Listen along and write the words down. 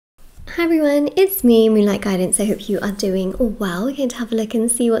Hi everyone, it's me, Moonlight Guidance. I hope you are doing well. We're going to have a look and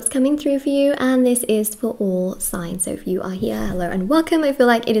see what's coming through for you, and this is for all signs. So if you are here, hello and welcome. I feel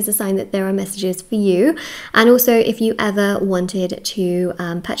like it is a sign that there are messages for you. And also, if you ever wanted to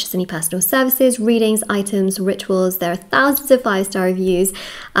purchase any personal services, readings, items, rituals, there are thousands of 5-star reviews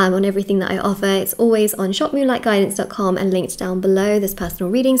on everything that I offer. It's always on shopmoonlightguidance.com and linked down below. There's personal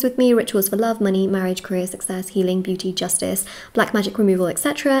readings with me, rituals for love, money, marriage, career, success, healing, beauty, justice, black magic removal,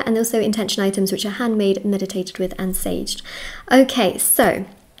 etc. And also intention items which are handmade, meditated with and saged. Okay, so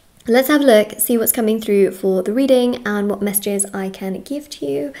let's have a look, see what's coming through for the reading and what messages I can give to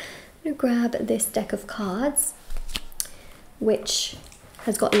you. I'm going to grab this deck of cards, which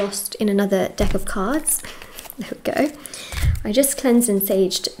has got lost in another deck of cards. There we go. I just cleansed and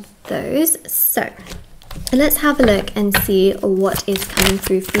saged those. So let's have a look and see what is coming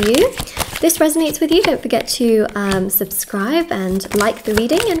through for you. If this resonates with you, don't forget to subscribe and like the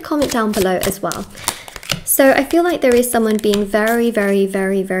reading and comment down below as well. So I feel like there is someone being very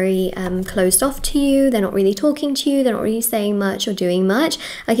closed off to you. They're not really talking to you. They're not really saying much or doing much.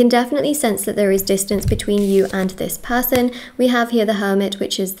 I can definitely sense that there is distance between you and this person. We have here the Hermit,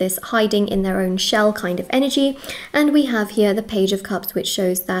 which is this hiding in their own shell kind of energy. And we have here the Page of Cups, which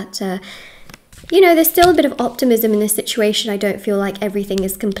shows that you know, there's still a bit of optimism in this situation. I don't feel like everything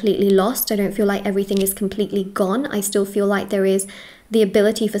is completely lost. I don't feel like everything is completely gone. I still feel like there is the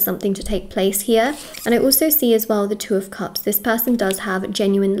ability for something to take place here. And I also see as well the Two of Cups. This person does have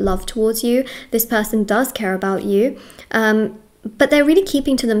genuine love towards you. This person does care about you. But they're really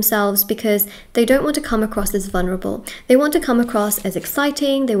keeping to themselves because they don't want to come across as vulnerable. They want to come across as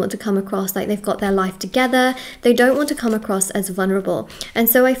exciting. They want to come across like they've got their life together. They don't want to come across as vulnerable. And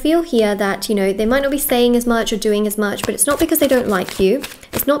so I feel here that, you know, they might not be saying as much or doing as much, but it's not because they don't like you.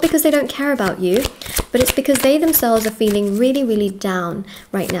 It's not because they don't care about you, but it's because they themselves are feeling really down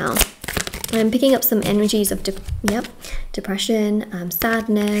right now. I'm picking up some energies of depression,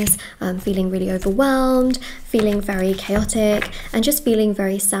 sadness, feeling really overwhelmed, feeling very chaotic, and just feeling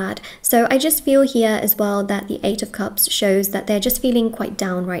very sad. So I just feel here as well that the Eight of Cups shows that they're just feeling quite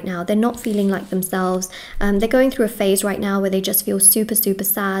down right now. They're not feeling like themselves. They're going through a phase right now where they just feel super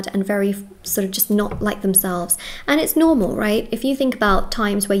sad and very sort of just not like themselves. And it's normal, right? If you think about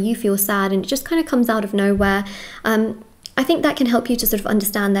times where you feel sad and it just kind of comes out of nowhere, I think that can help you to sort of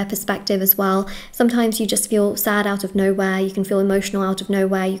understand their perspective as well. Sometimes you just feel sad out of nowhere, you can feel emotional out of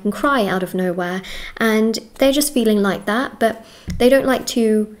nowhere, you can cry out of nowhere, and they're just feeling like that, but they don't like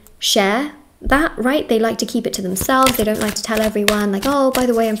to share that, right? They like to keep it to themselves. They don't like to tell everyone like, oh, by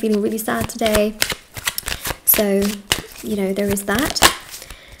the way, I'm feeling really sad today. So, you know, there is that.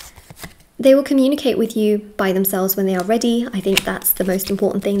 They will communicate with you by themselves when they are ready. I think that's the most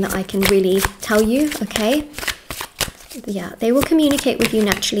important thing that I can really tell you, okay? Yeah, they will communicate with you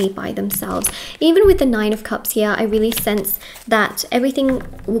naturally by themselves. Even with the Nine of Cups here, I really sense that everything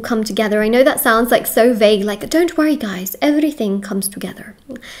will come together. I know that sounds like so vague, like, don't worry guys, everything comes together.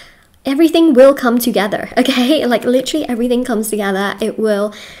 Everything will come together, okay? Like literally everything comes together. It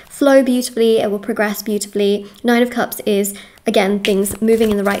will flow beautifully, it will progress beautifully. Nine of Cups is, again, things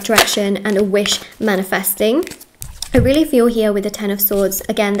moving in the right direction and a wish manifesting. I really feel here with the Ten of Swords,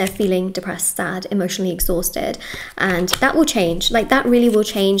 again, they're feeling depressed, sad, emotionally exhausted, and that will change. Like that really will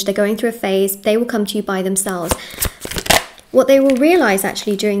change. They're going through a phase. They will come to you by themselves. What they will realize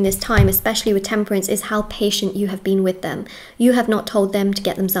actually during this time, especially with Temperance, is how patient you have been with them. You have not told them to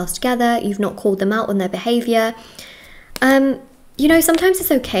get themselves together. You've not called them out on their behavior. You know, sometimes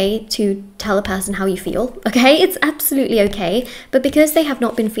it's okay to tell a person how you feel, okay? It's absolutely okay. But because they have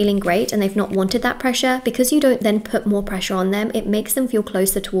not been feeling great and they've not wanted that pressure, because you don't then put more pressure on them, it makes them feel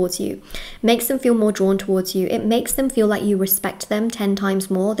closer towards you, makes them feel more drawn towards you. It makes them feel like you respect them 10 times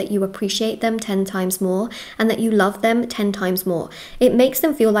more, that you appreciate them 10 times more, and that you love them 10 times more. It makes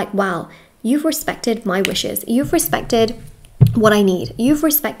them feel like, wow, you've respected my wishes. You've respected what I need. You've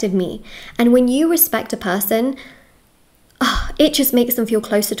respected me. And when you respect a person, it just makes them feel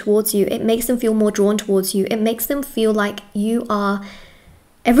closer towards you. It makes them feel more drawn towards you. It makes them feel like you are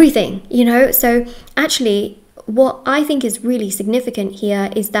everything, you know? So actually, what I think is really significant here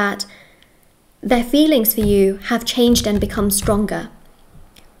is that their feelings for you have changed and become stronger.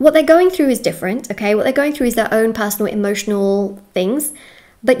 What they're going through is different, okay? What they're going through is their own personal emotional things,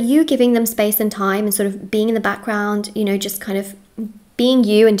 but you giving them space and time and sort of being in the background, you know, just kind of being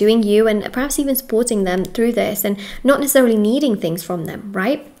you and doing you and perhaps even supporting them through this and not necessarily needing things from them,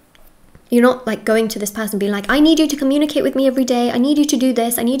 right? You're not like going to this person being like, I need you to communicate with me every day. I need you to do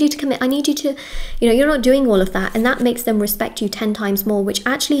this. I need you to commit. I need you to, you're not doing all of that. And that makes them respect you 10 times more, which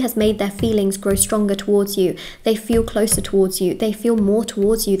actually has made their feelings grow stronger towards you. They feel closer towards you. They feel more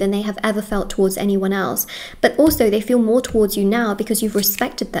towards you than they have ever felt towards anyone else. But also they feel more towards you now because you've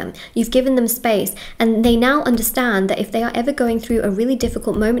respected them. You've given them space. And they now understand that if they are ever going through a really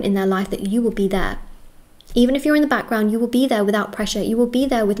difficult moment in their life, that you will be there. Even if you're in the background, you will be there without pressure. You will be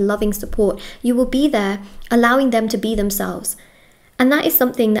there with loving support. You will be there allowing them to be themselves. And that is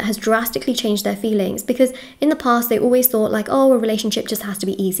something that has drastically changed their feelings, because in the past, they always thought like, oh, a relationship just has to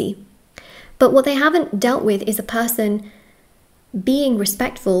be easy. But what they haven't dealt with is a person being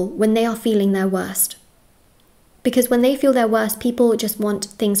respectful when they are feeling their worst. Because when they feel their worst, people just want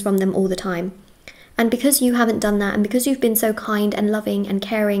things from them all the time. And because you haven't done that, and because you've been so kind and loving and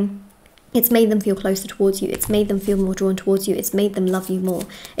caring, it's made them feel closer towards you. It's made them feel more drawn towards you. It's made them love you more.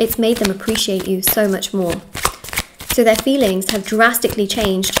 It's made them appreciate you so much more. So their feelings have drastically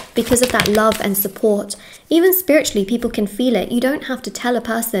changed because of that love and support. Even spiritually, people can feel it. You don't have to tell a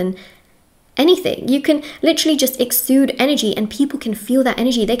person anything. You can literally just exude energy and people can feel that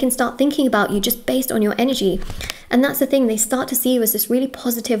energy. They can start thinking about you just based on your energy. And that's the thing. They start to see you as this really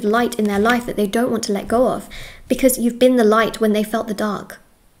positive light in their life that they don't want to let go of, because you've been the light when they felt the dark.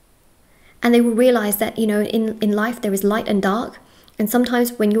 And they will realize that, in life there is light and dark. And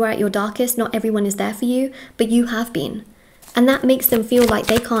sometimes when you are at your darkest, not everyone is there for you, but you have been. And that makes them feel like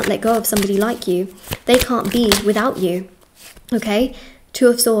they can't let go of somebody like you. They can't be without you. Okay? Two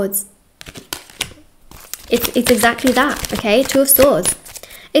of Swords. It's exactly that, okay? Two of Swords.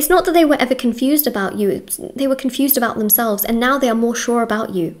 It's not that they were ever confused about you. They were confused about themselves, and now they are more sure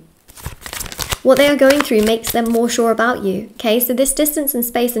about you. What they are going through makes them more sure about you, okay? So this distance and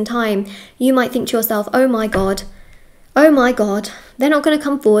space and time, you might think to yourself, oh my God, they're not going to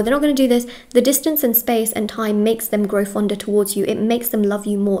come forward, they're not going to do this. The distance and space and time makes them grow fonder towards you. It makes them love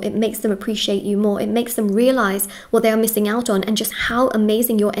you more. It makes them appreciate you more. It makes them realize what they are missing out on and just how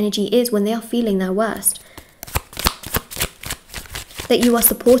amazing your energy is when they are feeling their worst. That you are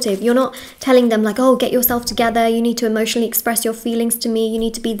supportive. You're not telling them like, oh, get yourself together, you need to emotionally express your feelings to me, you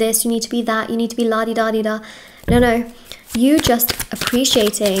need to be this, you need to be that, you need to be la-di-da-di-da. No. You just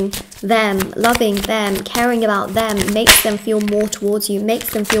appreciating them, loving them, caring about them makes them feel more towards you,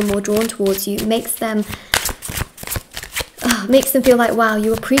 makes them feel more drawn towards you, makes them feel like, wow,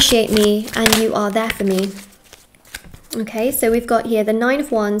 you appreciate me and you are there for me. Okay, so we've got here the Nine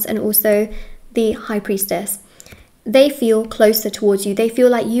of Wands and also the High Priestess. They feel closer towards you. They feel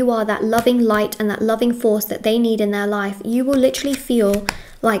like you are that loving light and that loving force that they need in their life. You will literally feel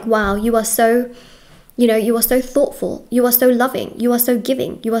like, wow, you are so, you are so thoughtful. You are so loving. You are so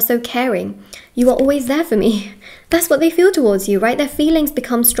giving. You are so caring. You are always there for me. That's what they feel towards you, right? Their feelings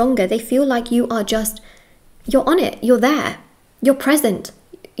become stronger. They feel like you are just, you're on it. You're there. You're present.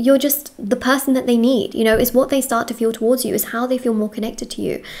 You're just the person that they need, is what they start to feel towards you, is how they feel more connected to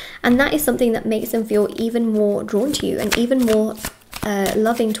you. And that is something that makes them feel even more drawn to you and even more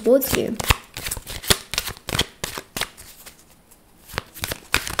loving towards you.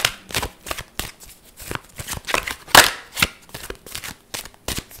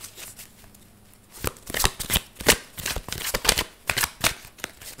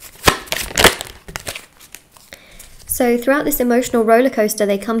 So throughout this emotional roller coaster,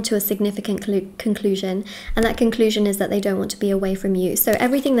 they come to a significant conclusion, and that conclusion is that they don't want to be away from you. So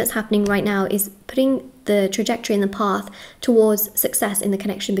everything that's happening right now is putting the trajectory and the path towards success in the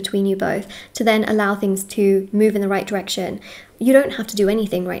connection between you both, to then allow things to move in the right direction. You don't have to do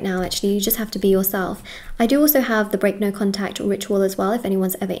anything right now, actually. You just have to be yourself. I do also have the break no contact ritual as well, if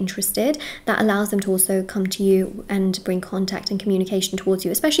anyone's ever interested. That allows them to also come to you and bring contact and communication towards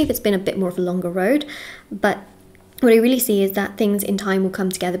you, especially if it's been a bit more of a longer road. But what I really see is that things in time will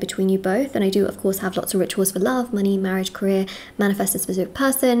come together between you both. And I do, of course, have lots of rituals for love, money, marriage, career, manifest a specific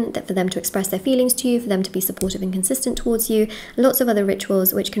person, that for them to express their feelings to you, for them to be supportive and consistent towards you. Lots of other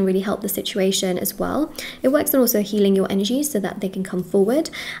rituals which can really help the situation as well. It works on also healing your energy so that they can come forward.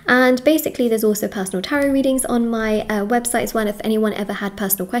 And basically, there's also personal tarot readings on my website as well. If anyone ever had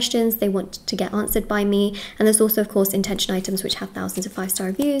personal questions they want to get answered by me. And there's also, of course, intention items which have thousands of 5-star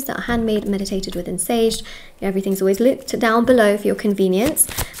reviews that are handmade, meditated with, and saged. Everything's always linked down below for your convenience,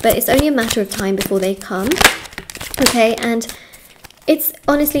 but it's only a matter of time before they come. Okay, and it's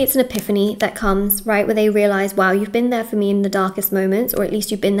honestly, it's an epiphany that comes, right, where they realize, wow, you've been there for me in the darkest moments, or at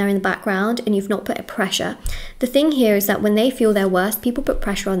least you've been there in the background and you've not put a pressure. The thing here is that when they feel their worst, people put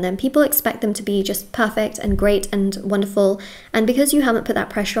pressure on them. People expect them to be just perfect and great and wonderful, and because you haven't put that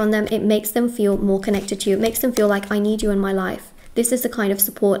pressure on them, it makes them feel more connected to you. It makes them feel like, I need you in my life. This is the kind of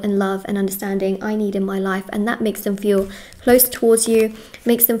support and love and understanding I need in my life, and that makes them feel closer towards you,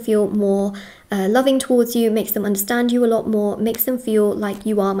 makes them feel more loving towards you, makes them understand you a lot more, makes them feel like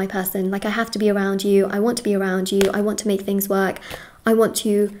you are my person, like I have to be around you, I want to be around you, I want to make things work, I want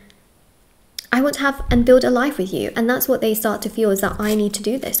to have and build a life with you. And that's what they start to feel, is that I need to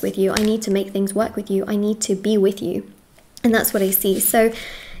do this with you, I need to make things work with you, I need to be with you. And that's what I see. So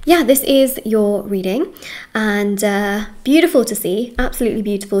yeah, this is your reading, and beautiful to see, absolutely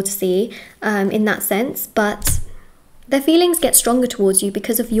beautiful to see in that sense. But their feelings get stronger towards you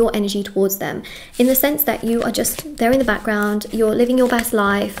because of your energy towards them, in the sense that you are just there in the background, you're living your best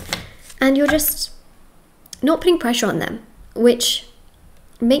life, and you're just not putting pressure on them, which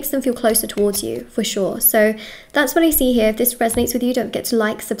makes them feel closer towards you for sure. So that's what I see here. If this resonates with you, don't forget to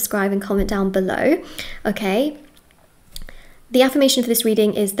like, subscribe, and comment down below. Okay. The affirmation for this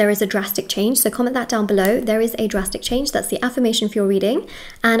reading is there is a drastic change. So comment that down below. There is a drastic change. That's the affirmation for your reading.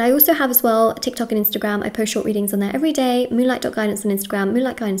 And I also have as well TikTok and Instagram. I post short readings on there every day. Moonlight.guidance on Instagram,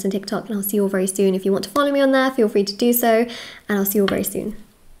 Moonlight Guidance on TikTok. And I'll see you all very soon. If you want to follow me on there, feel free to do so. And I'll see you all very soon.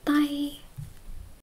 Bye.